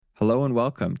Hello and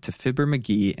welcome to Fibber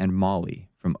McGee and Molly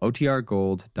from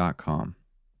OTRGold.com.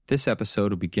 This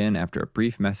episode will begin after a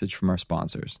brief message from our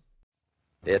sponsors.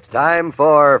 It's time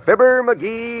for Fibber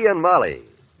McGee and Molly.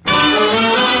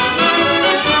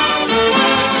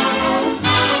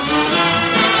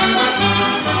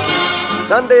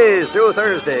 Sundays through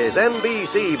Thursdays,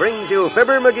 NBC brings you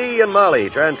Fibber McGee and Molly,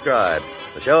 transcribed.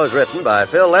 The show is written by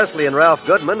Phil Leslie and Ralph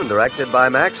Goodman and directed by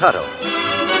Max Hutto.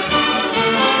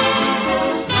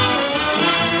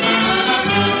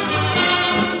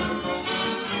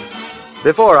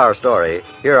 Before our story,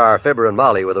 here are Fibber and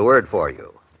Molly with a word for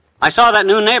you. I saw that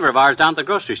new neighbor of ours down at the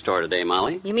grocery store today,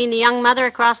 Molly. You mean the young mother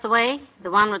across the way? The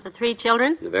one with the 3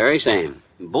 children? The very same.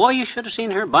 Boy, you should have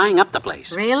seen her buying up the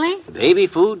place. Really? Baby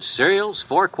food, cereals,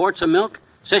 4 quarts of milk.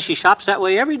 Says she shops that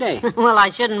way every day. Well,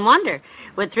 I shouldn't wonder.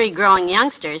 With 3 growing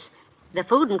youngsters, the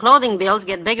food and clothing bills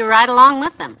get bigger right along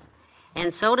with them.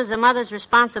 And so does a mother's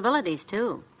responsibilities,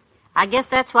 too. I guess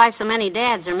that's why so many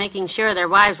dads are making sure their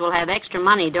wives will have extra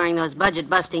money during those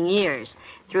budget-busting years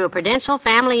through a Prudential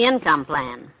Family Income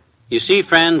Plan. You see,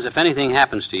 friends, if anything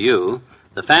happens to you,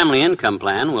 the Family Income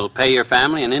Plan will pay your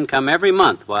family an income every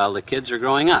month while the kids are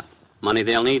growing up, money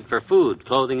they'll need for food,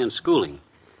 clothing, and schooling.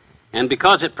 And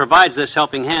because it provides this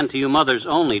helping hand to you mothers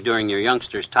only during your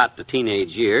youngsters' tot to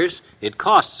teenage years, it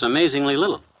costs amazingly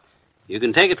little. You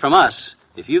can take it from us.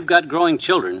 If you've got growing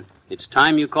children, it's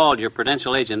time you called your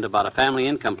Prudential agent about a family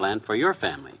income plan for your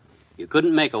family. You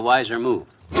couldn't make a wiser move.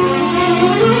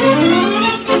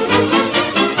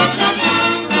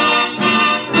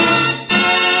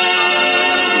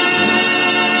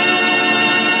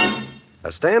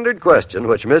 A standard question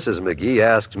which Mrs. McGee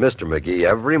asks Mr. McGee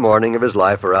every morning of his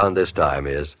life around this time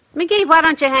is, McGee, why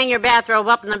don't you hang your bathrobe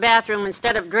up in the bathroom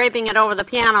instead of draping it over the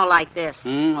piano like this?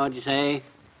 What'd you say?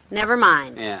 Never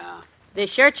mind. Yeah. This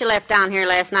shirt you left down here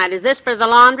last night, is this for the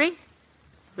laundry?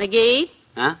 McGee?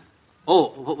 Huh? Oh,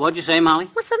 what'd you say, Molly?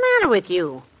 What's the matter with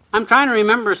you? I'm trying to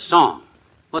remember a song.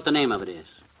 What the name of it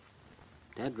is.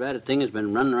 That ratted thing has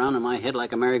been running around in my head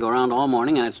like a merry-go-round all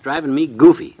morning, and it's driving me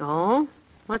goofy. Oh?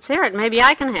 Let's hear it. Maybe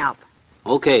I can help.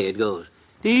 Okay, it goes.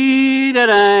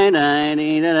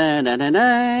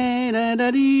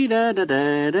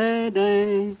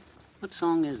 Dee-da-da-da-dee-da-da-da-da-dee-da-da-da-da-da. What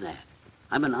song is that?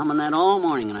 I've been humming that all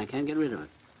morning, and I can't get rid of it.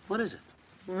 What is it?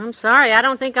 I'm sorry. I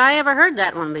don't think I ever heard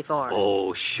that one before.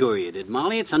 Oh, sure you did,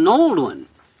 Molly. It's an old one.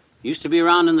 Used to be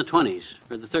around in the 20s,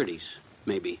 or the 30s,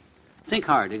 maybe. Think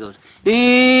hard. It goes.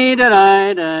 You get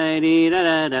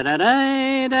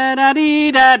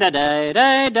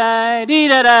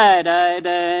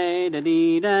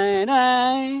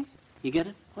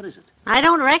it? What is it? I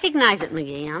don't recognize it,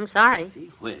 McGee. I'm sorry.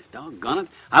 Well, doggone it.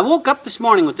 I woke up this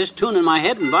morning with this tune in my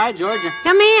head, and by George...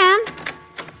 Come in.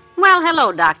 Well,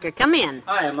 hello, Doctor. Come in.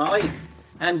 Hi, Molly.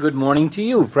 And good morning to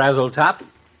you, Frazzletop.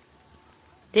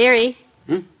 Dearie.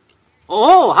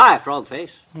 Oh, hi,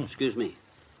 Frogface. Excuse me.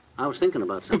 I was thinking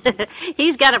about something.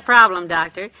 He's got a problem,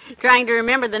 Doctor, trying to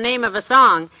remember the name of a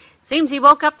song. Seems he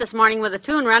woke up this morning with a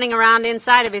tune running around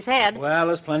inside of his head. Well,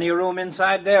 there's plenty of room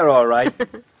inside there, all right.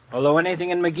 Although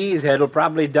anything in McGee's head will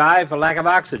probably die for lack of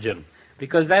oxygen,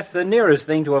 because that's the nearest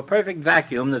thing to a perfect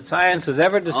vacuum that science has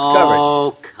ever discovered.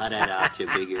 Oh, cut it out, you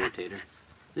big irritator.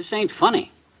 This ain't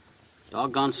funny.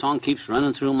 Doggone song keeps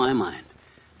running through my mind.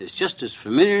 It's just as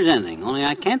familiar as anything, only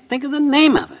I can't think of the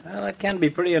name of it. Well, that can be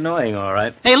pretty annoying, all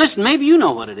right. Hey, listen, maybe you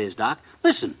know what it is, Doc.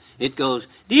 Listen, it goes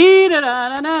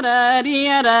dee-da-da-da-da-da,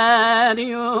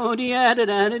 dee-da-da-dee-oh,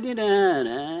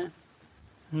 dee-da-da-da-da-da-da.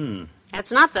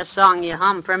 That's not the song you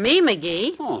hum for me,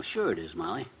 McGee. Oh, sure it is,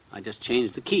 Molly. I just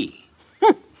changed the key.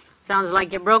 Sounds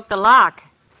like you broke the lock.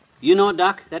 You know it,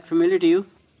 Doc? That familiar to you?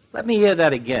 Let me hear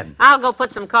that again. I'll go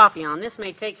put some coffee on. This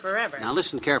may take forever. Now,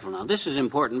 listen careful now. This is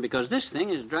important because this thing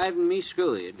is driving me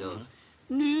screwy. It goes...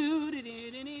 Here,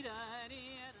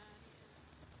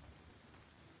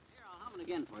 I'll hum it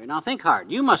again for you. Now, think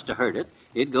hard. You must have heard it.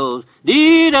 It goes...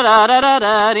 You remember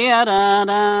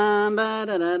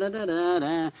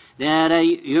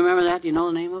that? You know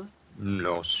the name of it?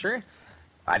 No, sir.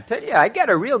 I tell you, I got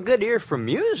a real good ear for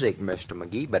music, Mr.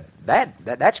 McGee, but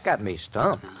that's got me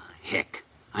stumped. Heck.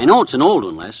 I know it's an old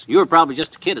one, Les. You were probably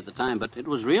just a kid at the time, but it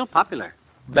was real popular.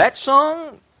 That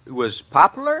song was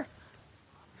popular?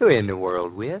 Who in the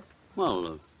world with?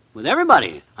 Well, with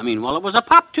everybody. I mean, well, it was a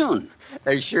pop tune.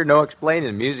 There's sure no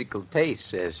explaining musical taste,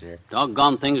 says there.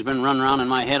 Doggone thing's been running around in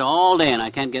my head all day, and I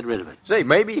can't get rid of it. Say,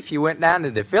 maybe if you went down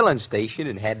to the filling station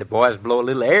and had the boys blow a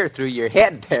little air through your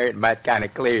head there, it might kind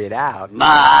of clear it out.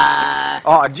 Bah!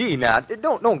 Oh, gee, now,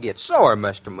 don't get sore,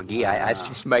 Mr. McGee. I was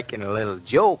just making a little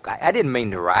joke. I didn't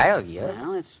mean to rile you.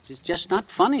 Well, it's just not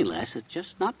funny, Les. It's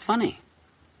just not funny.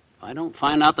 If I don't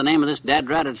find out the name of this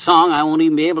dad-ratted song, I won't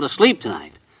even be able to sleep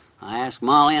tonight. I asked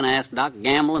Molly and I asked Doc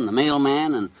Gamble and the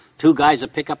mailman and 2 guys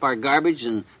that pick up our garbage,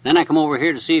 and then I come over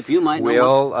here to see if you might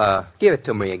know. Will, give it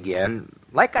to me again.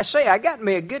 Like I say, I got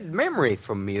me a good memory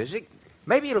from music.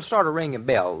 Maybe it'll start a ringing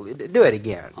bell. Do it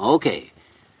again. Okay.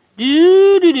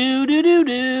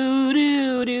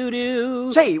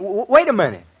 Do-do-do-do-do-do-do-do. Say, wait a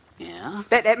minute. Yeah?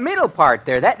 That middle part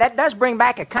there, that does bring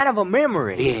back a kind of a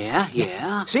memory.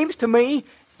 Yeah. Seems to me,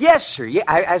 yes, sir. Yeah,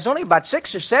 I was only about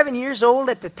 6 or 7 years old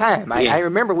at the time. I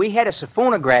remember we had a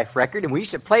phonograph record, and we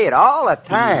used to play it all the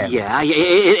time. Yeah.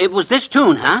 It was this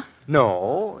tune, huh?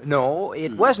 No,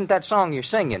 it wasn't that song you're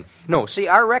singing. No, see,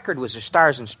 our record was the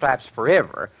Stars and Stripes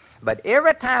Forever. But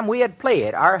every time we'd play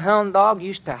it, our hound dog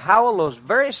used to howl those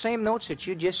very same notes that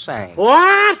you just sang.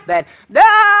 What? That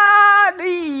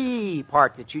da-dee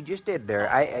part that you just did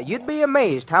there. You'd be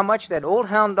amazed how much that old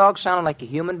hound dog sounded like a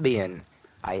human being.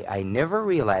 I never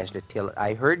realized it till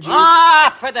I heard you...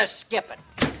 Ah, for the skipping.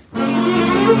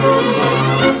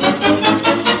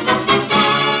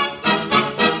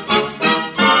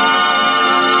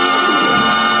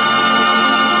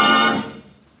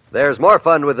 There's more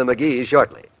fun with the McGees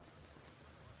shortly.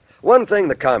 One thing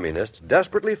the communists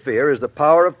desperately fear is the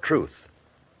power of truth.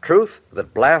 Truth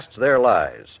that blasts their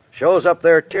lies, shows up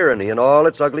their tyranny in all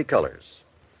its ugly colors.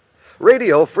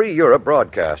 Radio Free Europe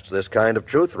broadcasts this kind of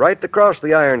truth right across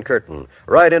the Iron Curtain,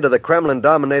 right into the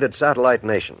Kremlin-dominated satellite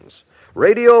nations.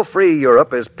 Radio Free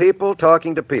Europe is people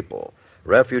talking to people,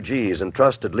 refugees and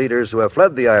trusted leaders who have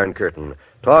fled the Iron Curtain,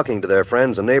 talking to their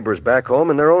friends and neighbors back home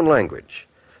in their own language.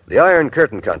 The Iron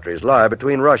Curtain countries lie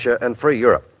between Russia and free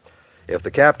Europe. If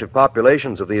the captive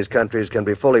populations of these countries can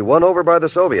be fully won over by the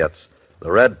Soviets,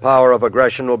 the red power of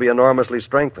aggression will be enormously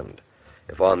strengthened.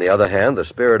 If, on the other hand, the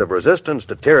spirit of resistance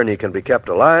to tyranny can be kept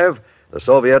alive, the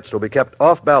Soviets will be kept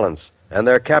off balance and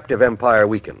their captive empire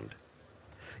weakened.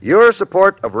 Your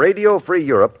support of Radio Free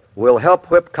Europe will help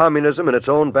whip communism in its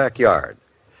own backyard.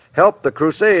 Help the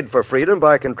crusade for freedom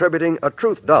by contributing a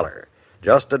truth dollar.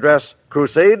 Just address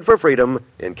Crusade for Freedom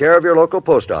in care of your local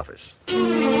post office.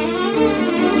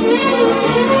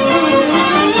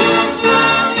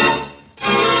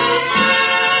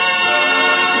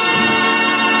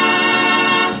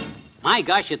 My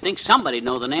gosh, you'd think somebody'd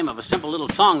know the name of a simple little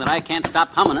song that I can't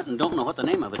stop humming it and don't know what the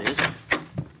name of it is.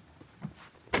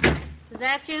 Is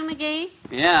that you, McGee?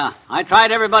 Yeah, I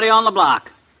tried everybody on the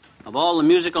block. Of all the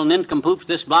musical nincompoops,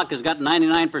 this block has got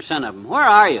 99% of them. Where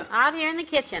are you? Out here in the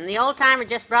kitchen. The old-timer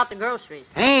just brought the groceries.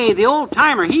 Hey, the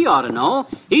old-timer, he ought to know.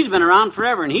 He's been around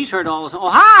forever, and he's heard all this. Oh,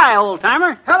 hi,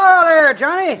 old-timer. Hello there,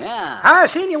 Johnny. Yeah. I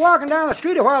seen you walking down the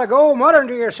street a while ago, muttering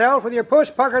to yourself with your puss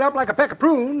puckered up like a peck of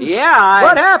prunes. Yeah,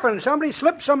 What happened? Somebody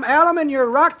slipped some alum in your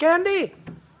rock candy?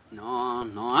 No,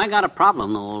 I got a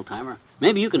problem, though, old-timer.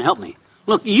 Maybe you can help me.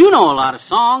 Look, you know a lot of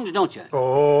songs, don't you?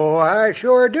 Oh, I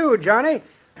sure do, Johnny.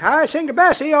 I sing to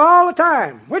Bessie all the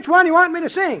time. Which one you want me to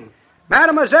sing?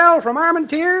 Mademoiselle from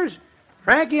Armentières?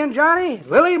 Frankie and Johnny?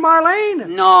 Lily Marlene?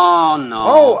 No.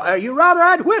 Oh, you rather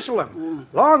I'd whistle them.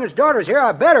 Long as daughter's here,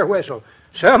 I better whistle.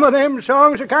 Some of them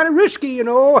songs are kind of risky, you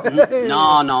know.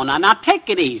 No. Now take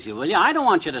it easy, will you? I don't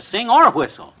want you to sing or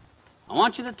whistle. I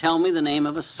want you to tell me the name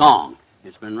of a song.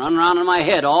 It's been running around in my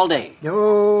head all day.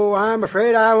 No, I'm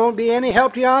afraid I won't be any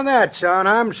help to you on that, son.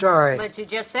 I'm sorry. But you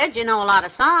just said you know a lot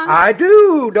of songs. I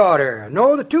do, daughter.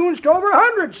 Know the tunes to over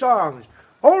 100 songs.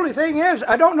 Only thing is,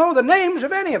 I don't know the names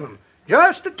of any of them.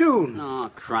 Just the tune.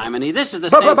 Oh, criminy, this is the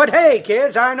same... But hey,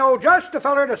 kids, I know just the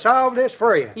feller to solve this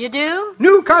for you. You do?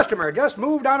 New customer, just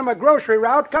moved on my grocery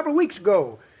route a couple of weeks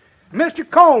ago. Mr.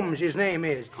 Combs, his name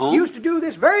is. Combs? He used to do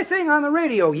this very thing on the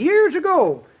radio years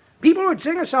ago. People would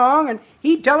sing a song, and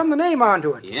he'd tell them the name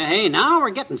onto it. Yeah, hey, now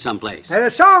we're getting someplace. A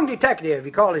song detective,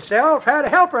 he called himself, had a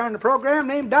helper on the program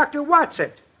named Dr.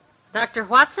 Watson. Dr.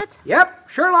 Watson? Yep,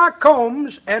 Sherlock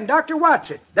Holmes and Dr.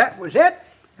 Watson. That was it.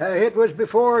 It was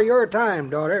before your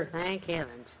time, daughter. Thank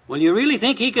heavens. Well, you really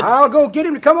think he could... I'll go get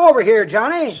him to come over here,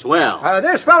 Johnny. Swell.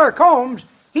 This feller Combs,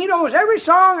 he knows every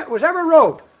song that was ever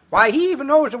wrote. Why, he even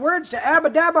knows the words to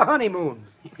Abba Dabba Honeymoon.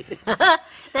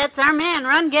 That's our man.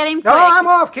 Run, get him quick. No, I'm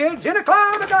off, kids. In a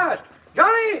cloud of dust.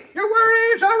 Johnny, your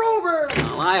worries are over.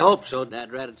 Well, I hope so.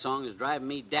 That ratted song is driving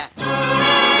me daft.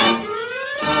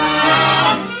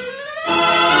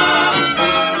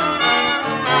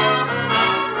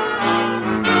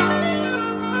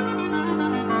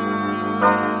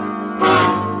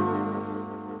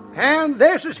 And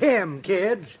this is him,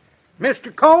 kids.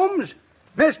 Mr. Combs,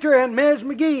 Mr. and Ms.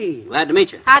 McGee. Glad to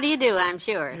meet you. How do you do, I'm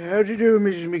sure. How do you do,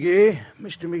 Mrs. McGee?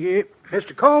 Mr. McGee.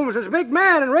 Mr. Combs was a big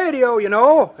man in radio, you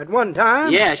know, at one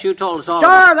time. Yes, you told us all.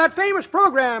 Star of that famous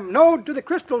program, Ode to the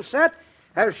Crystal Set,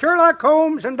 as Sherlock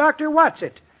Holmes and Dr.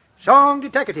 Watson, song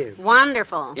detective.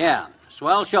 Wonderful. Yeah,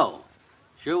 swell show.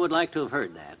 Sure would like to have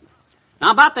heard that.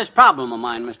 Now, about this problem of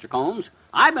mine, Mr. Combs,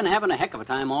 I've been having a heck of a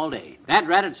time all day. That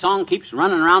ratted song keeps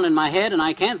running around in my head, and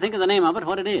I can't think of the name of it,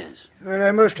 what it is. Well,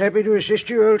 I'm most happy to assist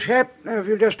you, old chap. Now, if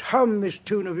you'll just hum this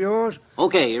tune of yours.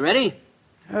 Okay, you ready?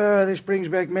 This brings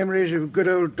back memories of good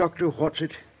old Dr. Watson.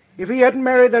 If he hadn't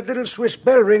married that little Swiss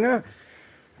bell ringer...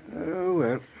 Oh,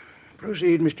 well.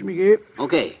 Proceed, Mr. McGee.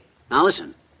 Okay, now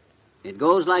listen. It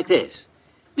goes like this.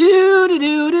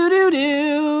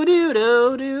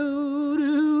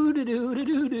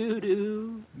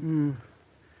 Do-do-do-do-do-do-do-do-do-do-do-do-do-do.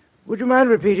 Would you mind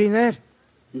repeating that?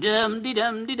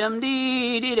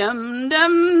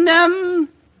 Dum-de-dum-de-dum-dee-dum-dum-dum.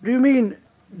 Do you mean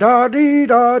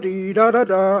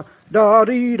da-dee-da-dee-da-da-da,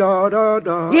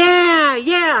 da-dee-da-da-da?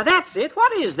 Yeah, that's it.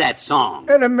 What is that song?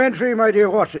 Elementary, my dear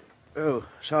Watson. Oh,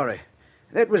 sorry.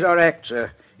 That was our act,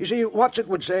 sir. You see, Watson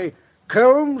would say,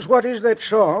 Combs, what is that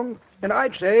song? And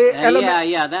I'd say...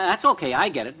 That's okay, I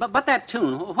get it. But that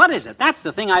tune, what is it? That's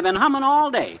the thing I've been humming all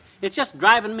day. It's just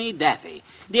driving me daffy.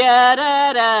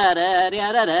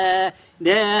 Da-da-da-da-da-da-da,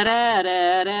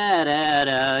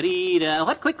 da-da-da-da-da-da-da.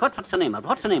 What's the name of it?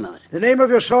 What's the name of it? The name of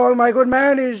your song, my good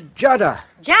man, is Jada.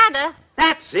 Jada?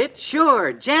 That's it,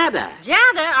 sure, Jada.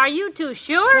 Jada, are you too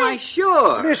sure? Why,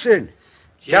 sure. Listen.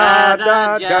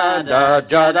 Jada, jada,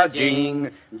 jada, jing.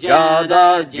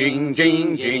 Jada, jing,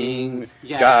 jing, jing.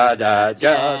 Jada,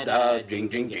 jada, jing,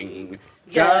 jing, jing.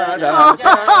 Jada,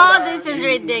 Oh, this is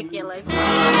ridiculous.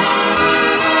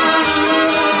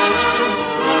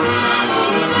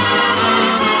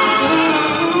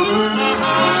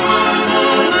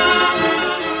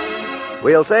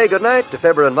 We'll say goodnight to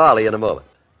Fibber and Molly in a moment.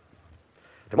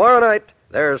 Tomorrow night,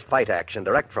 there's fight action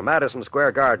direct from Madison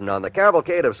Square Garden on the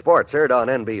Cavalcade of Sports heard on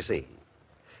NBC.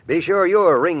 Be sure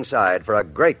you're ringside for a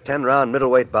great 10-round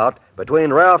middleweight bout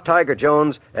between Ralph Tiger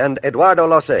Jones and Eduardo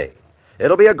Losey.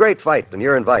 It'll be a great fight, and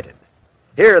you're invited.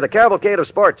 Hear the Cavalcade of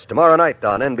Sports tomorrow night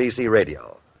on NBC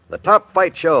Radio. The top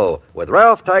fight show with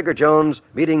Ralph Tiger Jones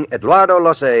meeting Eduardo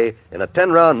Losey in a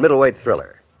 10-round middleweight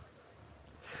thriller.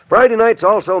 Friday nights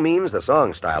also means the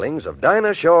song stylings of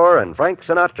Dinah Shore and Frank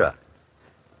Sinatra.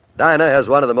 Dinah has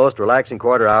one of the most relaxing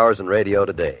quarter hours in radio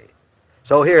today.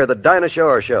 So hear the Dinah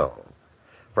Shore Show.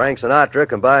 Frank Sinatra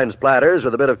combines platters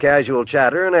with a bit of casual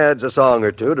chatter and adds a song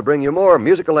or two to bring you more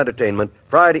musical entertainment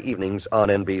Friday evenings on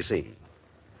NBC.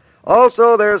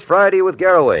 Also, there's Friday with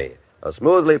Garraway, a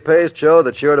smoothly paced show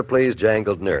that's sure to please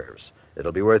jangled nerves.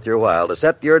 It'll be worth your while to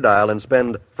set your dial and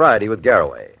spend Friday with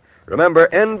Garraway. Remember,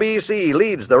 NBC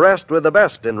leads the rest with the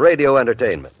best in radio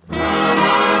entertainment.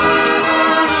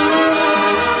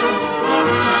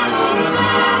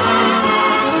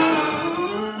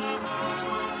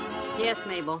 Yes,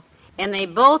 Mabel. And they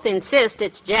both insist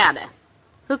it's Jada.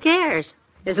 Who cares?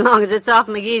 As long as it's off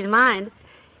McGee's mind.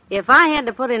 If I had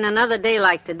to put in another day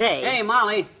like today... Hey,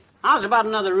 Molly, how's about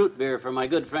another root beer for my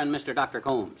good friend, Mr. Dr.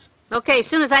 Combs? Okay, as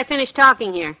soon as I finish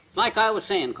talking here. Like I was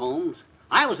saying, Combs,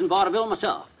 I was in vaudeville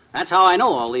myself. That's how I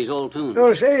know all these old tunes.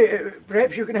 Oh, say,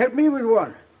 perhaps you can help me with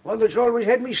one. One that's always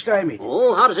had me stymied.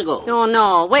 Oh, how does it go? Oh,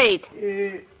 no, wait.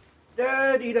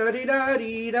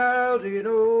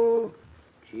 Da-dee-da-dee-da-dee-da-dee-do.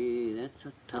 Gee, that's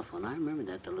a tough one. I remember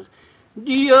that.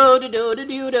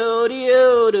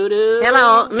 Do-do-do-do-do-do-do-do.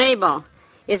 Hello, Mabel.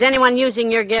 Is anyone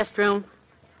using your guest room?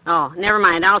 Oh, never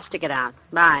mind. I'll stick it out.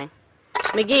 Bye.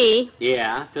 McGee.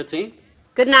 Yeah, Tootsie?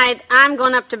 Good night. I'm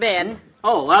going up to bed.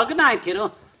 Oh, well, good night,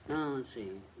 kiddo. Now, let's see.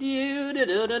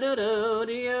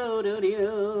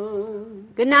 Do-do-do-do-do-do-do-do-do.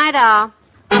 Good night, all.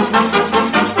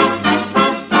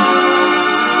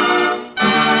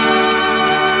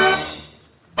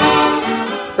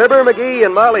 Fibber, McGee,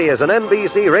 and Molly is an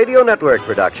NBC Radio Network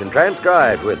production,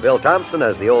 transcribed with Bill Thompson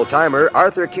as the old-timer,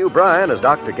 Arthur Q. Bryan as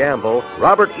Dr. Gamble,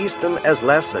 Robert Easton as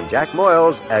Les, and Jack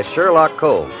Moyles as Sherlock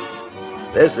Holmes.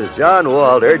 This is John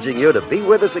Wald urging you to be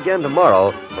with us again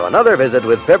tomorrow for another visit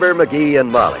with Fibber, McGee,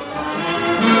 and Molly.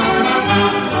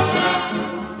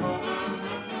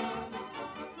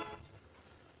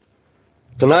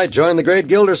 Tonight, join the great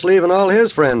Gildersleeve and all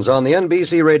his friends on the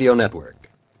NBC Radio Network.